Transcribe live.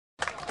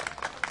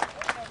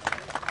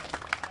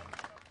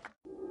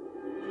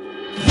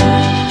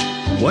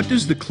What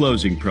does the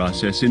closing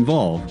process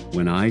involve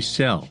when I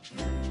sell?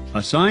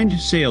 A signed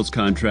sales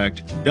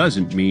contract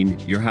doesn't mean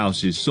your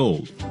house is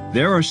sold.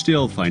 There are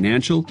still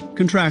financial,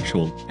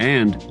 contractual,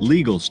 and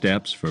legal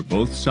steps for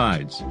both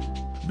sides.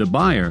 The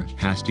buyer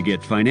has to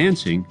get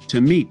financing to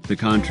meet the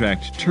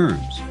contract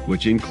terms,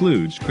 which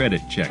includes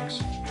credit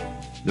checks.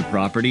 The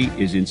property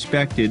is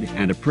inspected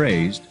and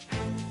appraised.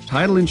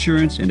 Title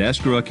insurance and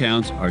escrow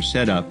accounts are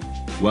set up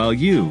while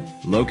you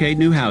locate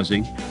new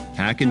housing,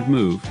 pack and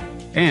move,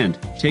 and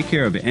take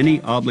care of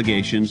any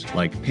obligations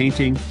like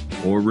painting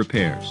or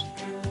repairs.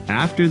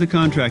 After the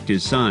contract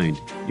is signed,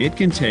 it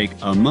can take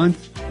a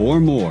month or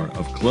more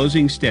of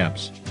closing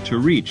steps to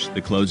reach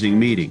the closing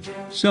meeting.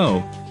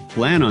 So,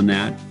 plan on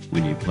that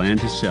when you plan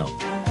to sell.